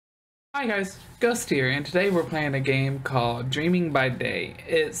Hi guys, Ghost here, and today we're playing a game called Dreaming by Day.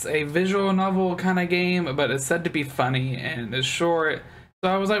 It's a visual novel kind of game, but it's said to be funny and it's short.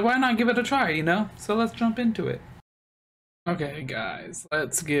 So I was like, why not give it a try, you know? So let's jump into it. Okay guys,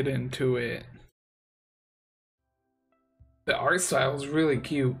 let's get into it. The art style is really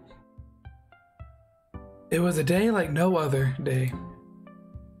cute. It was a day like no other day.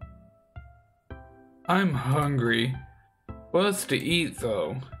 I'm hungry. What's to eat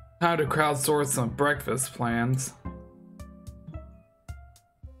though? Time to crowdsource some breakfast plans.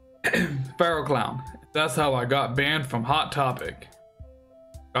 Feral Clown. That's how I got banned from Hot Topic.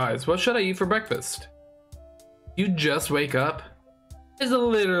 Guys, what should I eat for breakfast? You just wake up? It's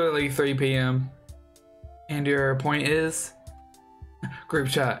literally 3 p.m. And your point is? Group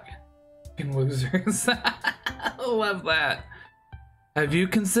chat. Fucking losers. I love that. Have you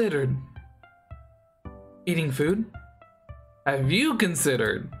considered eating food? Have you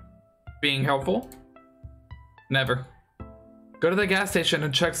considered being helpful? Never. Go to the gas station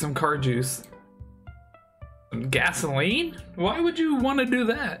and check some car juice. Some gasoline? Why would you want to do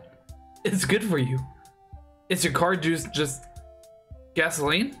that? It's good for you. Is your car juice just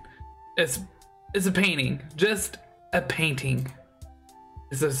gasoline? It's a painting. Just a painting.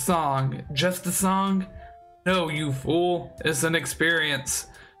 It's a song. Just a song? No, you fool. It's an experience.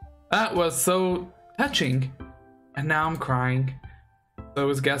 That was so touching. And now I'm crying. So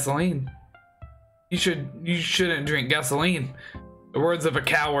is gasoline. You shouldn't drink gasoline. The words of a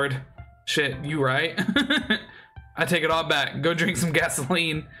coward. Shit, you right? I take it all back. Go drink some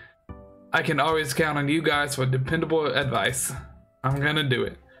gasoline. I can always count on you guys for dependable advice. I'm gonna do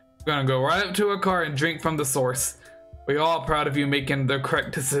it. I'm gonna go right up to a car and drink from the source. We're all proud of you making the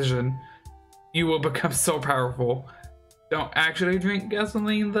correct decision. You will become so powerful. Don't actually drink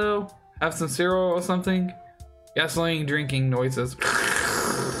gasoline though. Have some cereal or something. Gasoline drinking noises.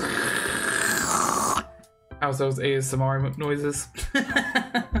 How's those ASMR noises?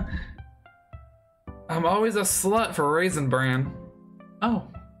 I'm always a slut for Raisin Bran. Oh.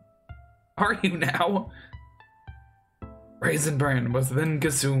 Are you now? Raisin Bran was then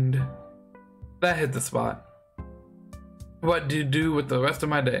consumed. That hit the spot. What do you do with the rest of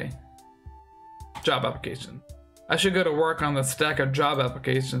my day? Job application. I should go to work on the stack of job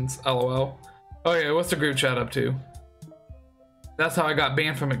applications, lol. Okay, what's the group chat up to? That's how I got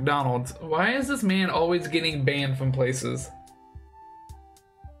banned from McDonald's. Why is this man always getting banned from places?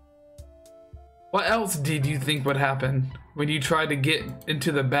 What else did you think would happen when you tried to get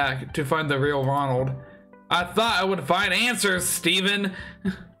into the back to find the real Ronald? I thought I would find answers, Steven.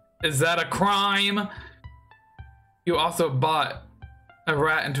 Is that a crime? You also bought a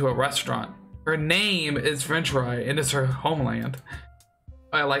rat into a restaurant. Her name is French Fry and it's her homeland.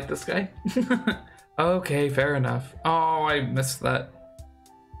 I like this guy. Okay, fair enough. Oh, I missed that.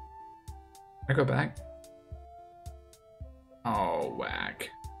 I go back. Oh, whack.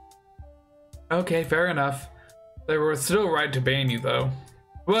 Okay, fair enough. They were still right to ban you, though.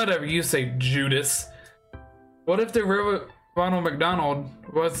 Whatever you say, Judas. What if the real Ronald McDonald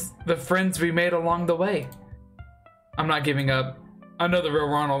was the friends we made along the way? I'm not giving up. I know the real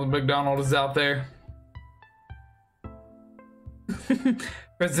Ronald McDonald is out there.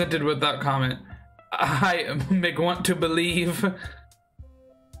 Presented with that comment. I want to believe.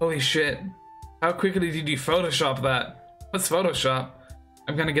 Holy shit. How quickly did you Photoshop that? What's Photoshop?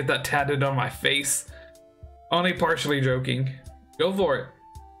 I'm gonna get that tatted on my face. Only partially joking. Go for it.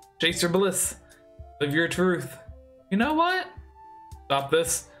 Chase your bliss. Live your truth. You know what? Stop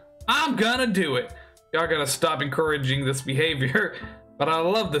this. I'm gonna do it. Y'all gotta stop encouraging this behavior. But I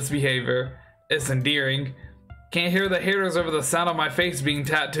love this behavior. It's endearing. Can't hear the haters over the sound of my face being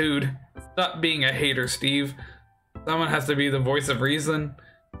tattooed. Stop being a hater, Steve. Someone has to be the voice of reason.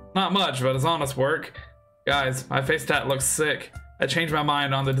 Not much, but it's honest work. Guys, my face tat looks sick. I changed my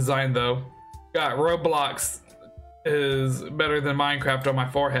mind on the design though. Got Roblox is better than Minecraft on my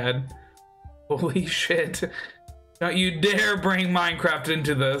forehead. Holy shit. Don't you dare bring Minecraft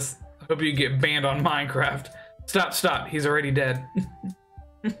into this. I hope you get banned on Minecraft. Stop. He's already dead.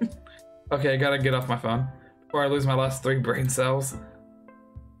 Okay, I gotta get off my phone before I lose my last 3 brain cells.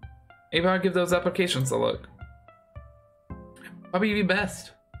 Maybe I'll give those applications a look. Probably be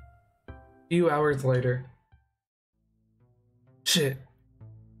best. A few hours later. Shit.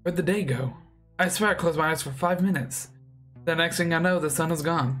 Where'd the day go? I swear I closed my eyes for 5 minutes. The next thing I know, the sun is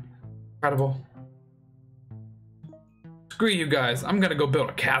gone. Incredible. Screw you guys. I'm gonna go build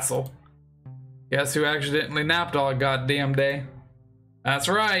a castle. Guess who accidentally napped all goddamn day? That's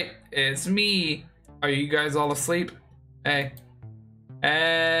right. It's me. Are you guys all asleep? Hey.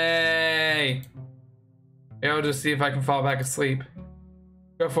 Hey! I'll just see if I can fall back asleep.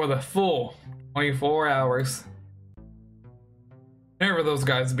 Go for the full 24 hours. Never those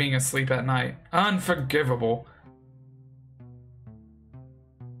guys being asleep at night. Unforgivable.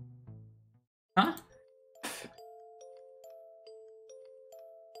 Huh?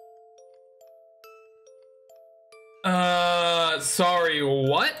 Sorry,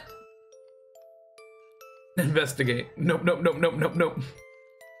 what? Investigate. Nope, nope, nope, nope, nope, nope.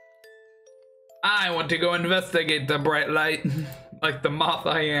 I want to go investigate the bright light. Like the moth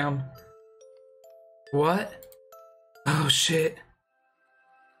I am. What? Oh shit.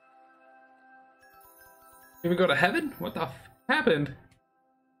 Did we go to heaven? What the f happened?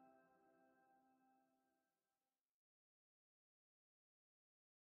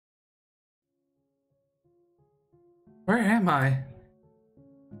 Where am I?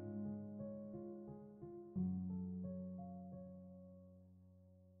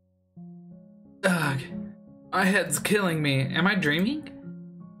 Ugh, my head's killing me. Am I dreaming?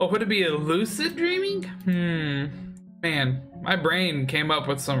 Or would it be a lucid dreaming? Man, my brain came up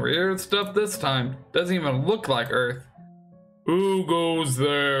with some weird stuff this time. Doesn't even look like Earth. Who goes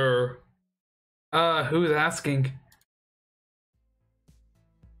there? Who's asking?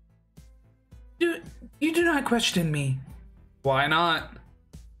 You do not question me. Why not?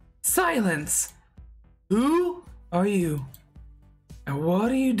 Silence! Who are you? And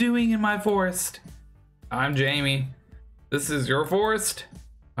what are you doing in my forest? I'm Jamie. This is your forest?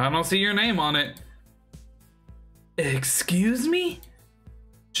 I don't see your name on it. Excuse me?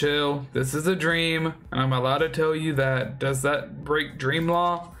 Chill, this is a dream, and I'm allowed to tell you that. Does that break dream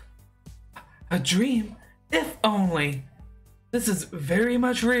law? A dream? If only. This is very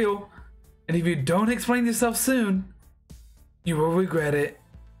much real, and if you don't explain yourself soon, you will regret it.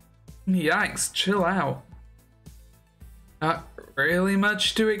 Yikes, chill out. Not really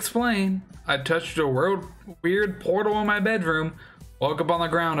much to explain. I touched a weird portal in my bedroom, woke up on the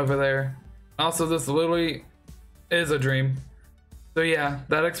ground over there. Also, this literally is a dream. So yeah,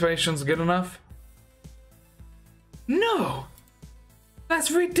 that explanation's good enough? No!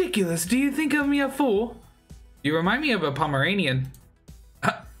 That's ridiculous. Do you think of me a fool? You remind me of a Pomeranian.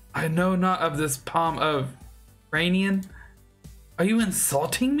 I know not of this Pomeranian. Are you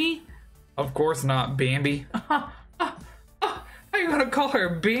insulting me? Of course not, Bambi. How you gonna call her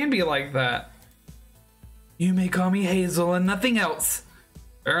Bambi like that? You may call me Hazel and nothing else.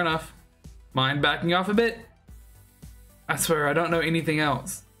 Fair enough. Mind backing off a bit? I swear I don't know anything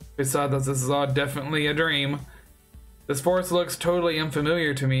else. Besides, this is all definitely a dream. This forest looks totally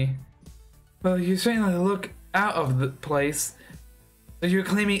unfamiliar to me. Well, you certainly look out of the place. So you're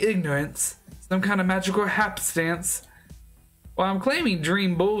claiming ignorance. Some kind of magical hapstance. Well, I'm claiming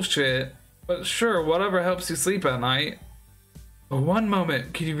dream bullshit. But sure, whatever helps you sleep at night. For one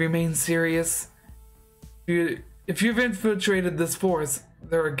moment, can you remain serious? If you've infiltrated this forest,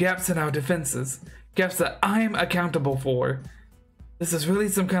 there are gaps in our defenses. Gaps that I'm accountable for. This is really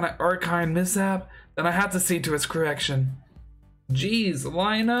some kind of arcane mishap, then I have to see to its correction. Jeez,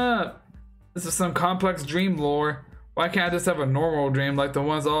 line up. This is some complex dream lore. Why can't I just have a normal dream like the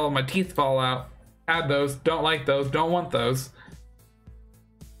ones all of my teeth fall out? Had those, don't like those, don't want those.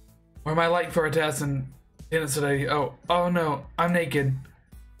 Or am I late for a test and didn't study? Oh no, I'm naked.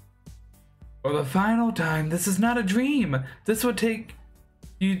 For the final time, this is not a dream. This would take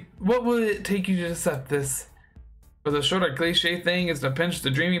you. What would it take you to accept this? For the short or cliche thing is to pinch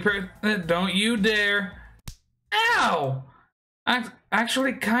the dreamy person. Don't you dare! Ow!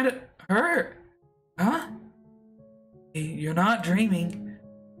 Actually, kind of hurt. Huh? You're not dreaming.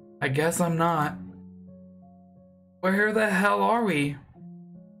 I guess I'm not. Where the hell are we?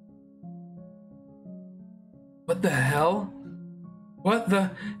 What the hell? What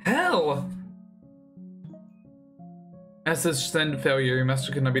the hell? Message send failure. Your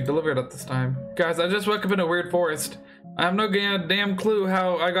message cannot be delivered at this time. Guys, I just woke up in a weird forest. I have no damn clue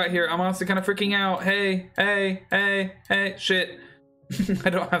how I got here. I'm honestly kind of freaking out. Hey, shit. I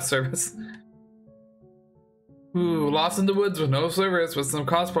don't have service. Ooh, lost in the woods with no service with some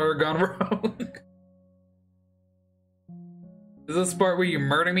cosplayer gone rogue. Is this part where you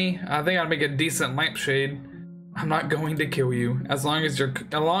murder me? I think I'd make a decent lampshade. I'm not going to kill you as long as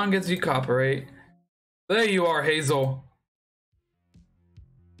you cooperate. There you are, Hazel.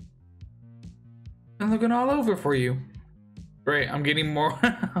 I'm looking all over for you. Great, I'm getting more.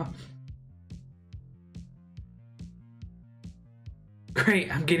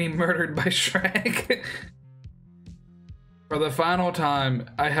 Great, I'm getting murdered by Shrek. For the final time,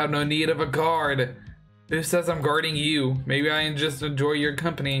 I have no need of a guard. Who says I'm guarding you? Maybe I just enjoy your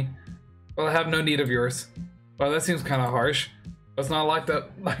company. Well, I have no need of yours. Well, that seems kind of harsh. It's not like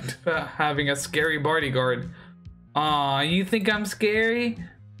having a scary bodyguard. Aw, you think I'm scary?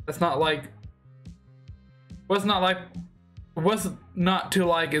 That's not like... What's not to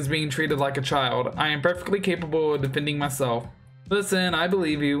like is being treated like a child. I am perfectly capable of defending myself. Listen, I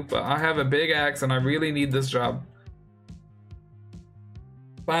believe you, but I have a big axe and I really need this job.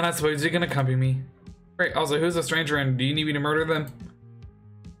 Fine, I suppose you're gonna accompany me. Great, also, who's a stranger and do you need me to murder them?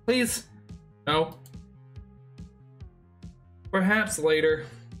 Please? No. Perhaps later.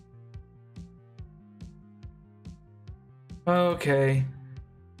 Okay.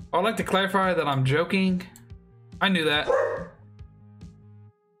 I'd like to clarify that I'm joking. I knew that.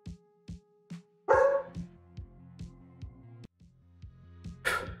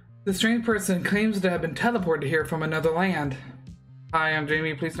 The strange person claims to have been teleported here from another land. Hi, I'm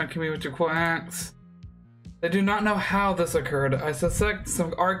Jamie. Please don't kill me with your quacks. They do not know how this occurred. I suspect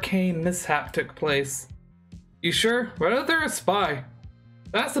some arcane mishap took place. You sure? What if they're a spy?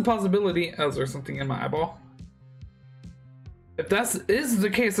 That's a possibility. Oh, is there something in my eyeball? If that is the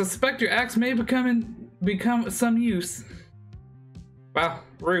case, I suspect your axe may become some use. Wow,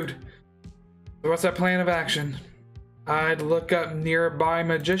 rude. So what's that plan of action? I'd look up nearby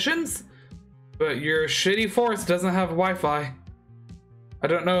magicians, but your shitty forest doesn't have Wi-Fi. I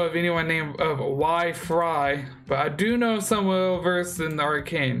don't know of anyone named Wi-Fry, but I do know someone well versed in the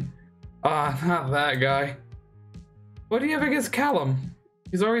arcane. Not that guy. What do you have against Callum?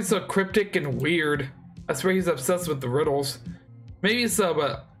 He's always so cryptic and weird. I swear he's obsessed with the riddles. Maybe so,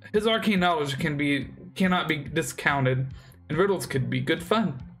 but his arcane knowledge cannot be discounted, and riddles could be good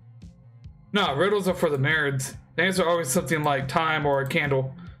fun. No, riddles are for the nerds. The answer always something like time or a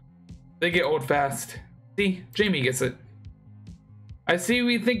candle. They get old fast. See, Jamie gets it. I see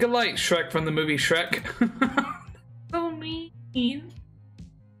we think alike, Shrek from the movie Shrek. So mean.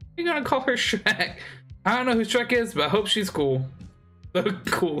 You're gonna call her Shrek. I don't know who Shrek is, but I hope she's cool. The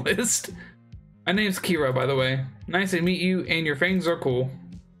coolest. My name's Kira, by the way. Nice to meet you, and your fangs are cool.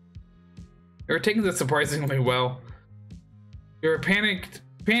 You're taking this surprisingly well. You were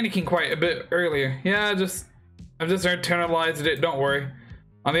panicking quite a bit earlier. Yeah, I've just internalized it, don't worry.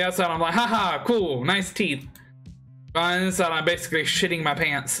 On the outside, I'm like, haha, cool, nice teeth. On the inside, I'm basically shitting my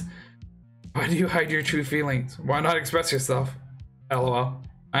pants. Why do you hide your true feelings? Why not express yourself? LOL.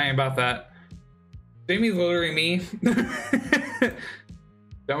 I ain't about that. Jamie's literally me.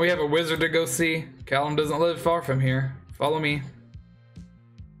 Don't we have a wizard to go see? Callum doesn't live far from here. Follow me.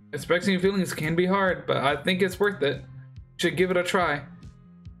 Expressing feelings can be hard, but I think it's worth it. You should give it a try.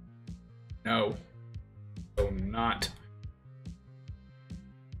 No. Oh, not.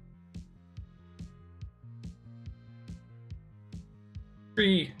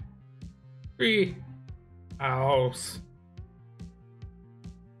 Free house.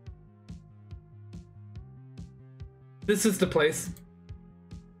 This is the place.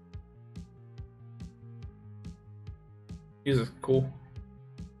 Jesus, cool.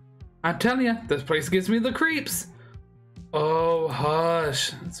 I'm telling you, this place gives me the creeps. Oh,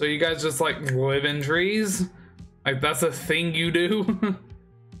 hush. So you guys just like live in trees? Like that's a thing you do?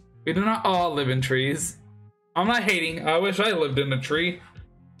 We do not all live in trees. I'm not hating. I wish I lived in a tree.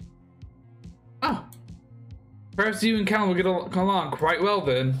 Oh. Perhaps you and Callum will get along quite well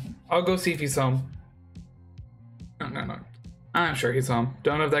then. I'll go see if he's home. No. I'm sure he's home.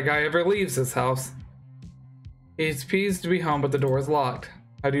 Don't know if that guy ever leaves his house. He's pleased to be home, but the door is locked.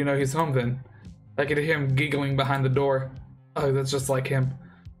 How do you know he's home then? I could hear him giggling behind the door. Oh, that's just like him.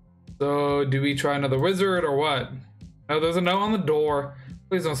 So, do we try another wizard or what? Oh, there's a note on the door.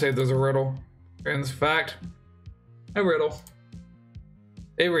 Please don't say there's a riddle. In fact, a riddle.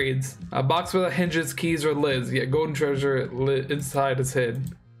 It reads, a box without hinges, keys, or lids, yet golden treasure inside is hid.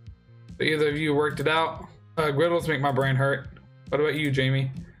 So either of you worked it out? Riddles make my brain hurt. What about you,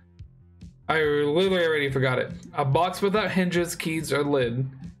 Jamie? I literally already forgot it. A box without hinges, keys, or lid,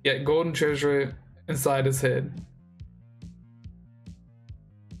 yet golden treasure inside is hid.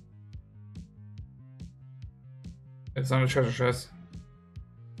 It's not a treasure chest.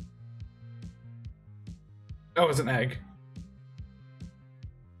 Oh, it's an egg.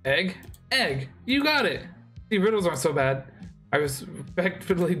 Egg? Egg! You got it! See, riddles aren't so bad. I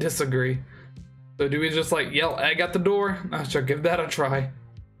respectfully disagree. So do we just like yell egg at the door? I shall give that a try.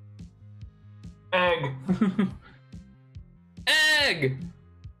 Egg! Egg!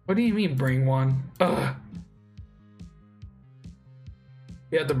 What do you mean bring one? Ugh.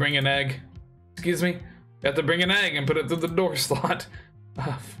 You have to bring an egg. Excuse me? You have to bring an egg and put it through the door slot.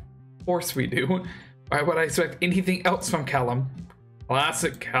 Of course we do. Why would I expect anything else from Callum?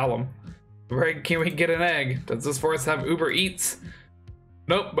 Classic Callum. Where can we get an egg? Does this forest have Uber Eats?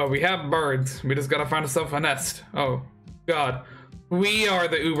 Nope, but we have birds. We just gotta find ourselves a nest. Oh, God. We are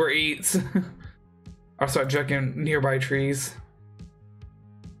the Uber Eats. I'll start checking nearby trees.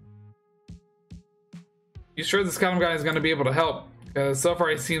 You sure this Callum guy is going to be able to help? Because so far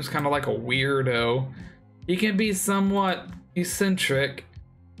he seems kind of like a weirdo. He can be somewhat eccentric.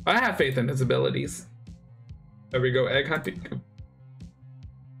 I have faith in his abilities. There we go, egg hunting.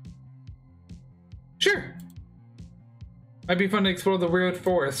 Sure. Might be fun to explore the weird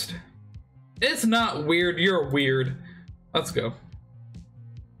forest. It's not weird, you're weird. Let's go.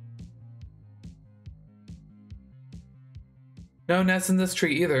 No nests in this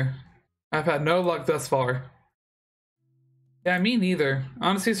tree either. I've had no luck thus far. Yeah, me neither.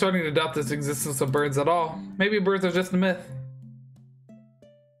 Honestly, starting to doubt this existence of birds at all. Maybe birds are just a myth.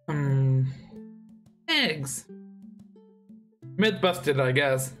 Eggs. Myth busted, I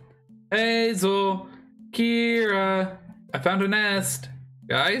guess. Hazel, Kira, I found a nest.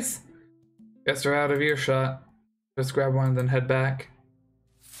 Guys? Guess they're out of earshot. Just grab one, then head back.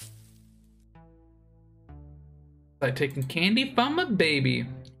 Like taking candy from a baby.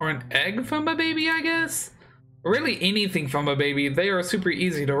 Or an egg from a baby, I guess? Or really anything from a baby. They are super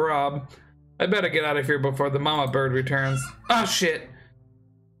easy to rob. I better get out of here before the mama bird returns. Oh shit!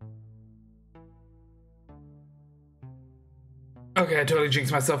 Okay, I totally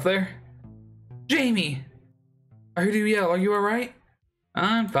jinxed myself there. Jamie! I heard you yell, are you alright?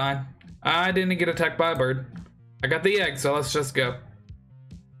 I'm fine. I didn't get attacked by a bird. I got the egg, so let's just go.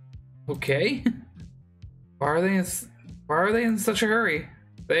 Okay. Why are they in such a hurry?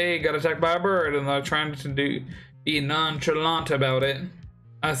 They got attacked by a bird and they're trying to be nonchalant about it.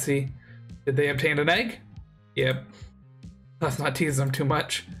 I see. Did they obtain an egg? Yep. Let's not tease them too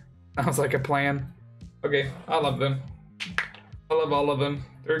much. Sounds like a plan. Okay, I love them. I love all of them.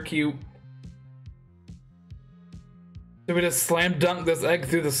 They're cute. Did we just slam dunk this egg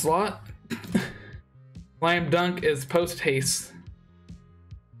through the slot? Slam dunk is post haste.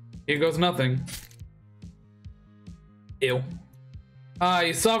 Here goes nothing. Ew.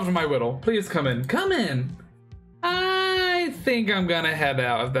 You solved my riddle. Please come in. Come in! I think I'm gonna head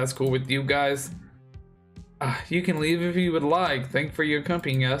out if that's cool with you guys. You can leave if you would like. Thank for your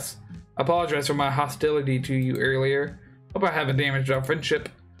accompanying us. Apologize for my hostility to you earlier. Hope I haven't damaged our friendship.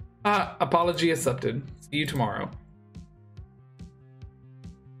 Apology accepted. See you tomorrow.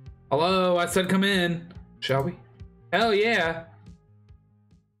 Hello, I said come in. Shall we? Hell yeah.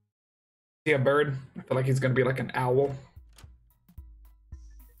 See a bird? I feel like he's gonna be like an owl.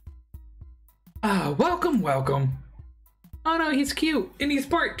 Welcome, welcome. Oh no, he's cute, and he's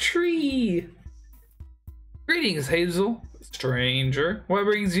part tree. Greetings, Hazel. Stranger, what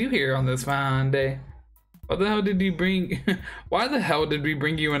brings you here on this fine day? What the hell did you bring? Why the hell did we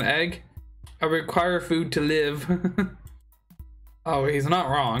bring you an egg? I require food to live. Oh, he's not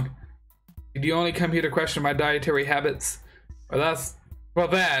wrong. Did you only come here to question my dietary habits? Or that's, well,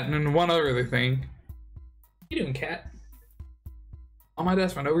 that and one other thing. What you doing, cat? On my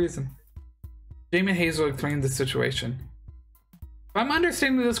desk for no reason. Jamie and Hazel explained the situation. If I'm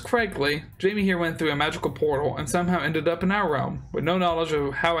understanding this correctly, Jamie here went through a magical portal and somehow ended up in our realm, with no knowledge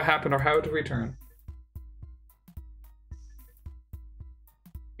of how it happened or how to return.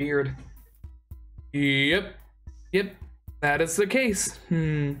 Weird. Yep. That is the case.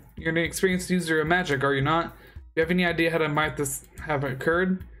 You're an experienced user of magic, are you not? Do you have any idea how to might this have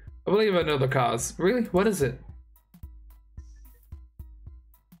occurred? I believe I know the cause. Really? What is it?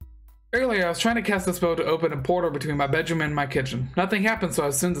 Earlier, I was trying to cast a spell to open a portal between my bedroom and my kitchen. Nothing happened, so I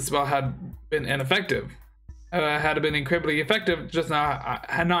assumed the spell had been ineffective. Had it been incredibly effective, just not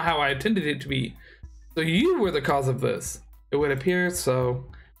how I intended it to be. So you were the cause of this. It would appear so.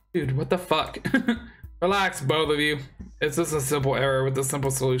 Dude, what the fuck? Relax, both of you. It's just a simple error with a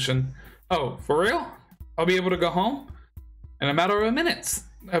simple solution. Oh, for real? I'll be able to go home? In a matter of minutes.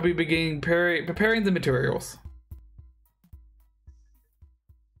 I'll be beginning preparing the materials.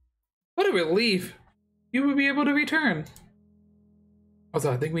 What a relief. You will be able to return.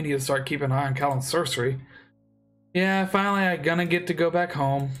 Also, I think we need to start keeping an eye on Callum's sorcery. Yeah, finally I'm gonna get to go back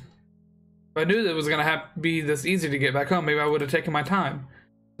home. If I knew that it was gonna be this easy to get back home, maybe I would have taken my time.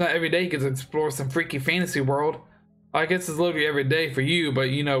 Not every day you get to explore some freaky fantasy world. I guess it's literally every day for you, but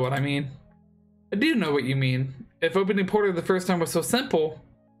you know what I mean. I do know what you mean. If opening Porter the first time was so simple,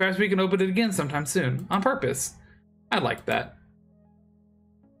 perhaps we can open it again sometime soon, on purpose. I like that.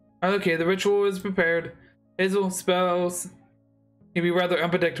 Okay, the ritual is prepared. Hazel spells can be rather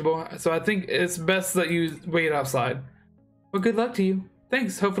unpredictable, so I think it's best that you wait outside. Well, good luck to you.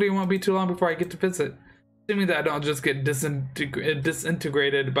 Thanks, hopefully it won't be too long before I get to visit. Assuming that I don't just get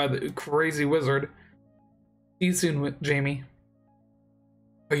disintegrated by the crazy wizard. See you soon, Jamie.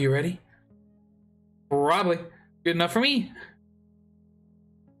 Are you ready? Probably. Good enough for me.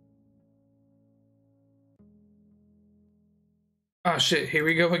 Oh shit, here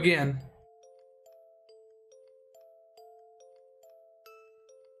we go again.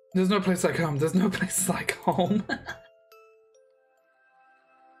 There's no place like home. There's no place like home.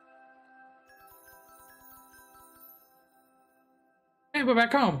 Hey, we're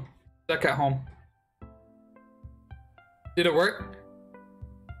back home. Stuck at home. Did it work?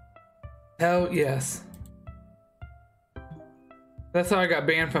 Hell yes. That's how I got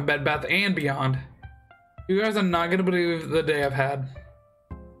banned from Bed Bath & Beyond. You guys are not gonna believe the day I've had.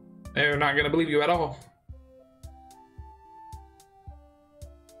 They're not gonna believe you at all.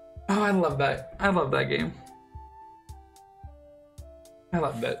 Oh, I love that. I love that game. I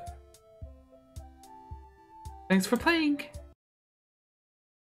loved it. Thanks for playing.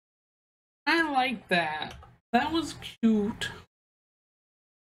 I like that. That was cute.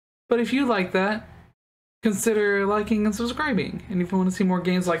 But if you like that, consider liking and subscribing. And if you want to see more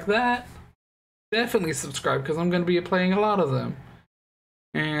games like that, definitely subscribe because I'm going to be playing a lot of them.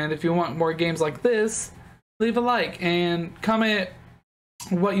 And if you want more games like this, leave a like and comment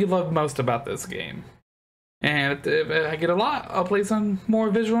what you love most about this game. And if I get a lot, I'll play some more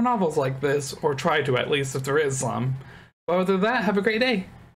visual novels like this, or try to at least if there is some. But other than that, have a great day.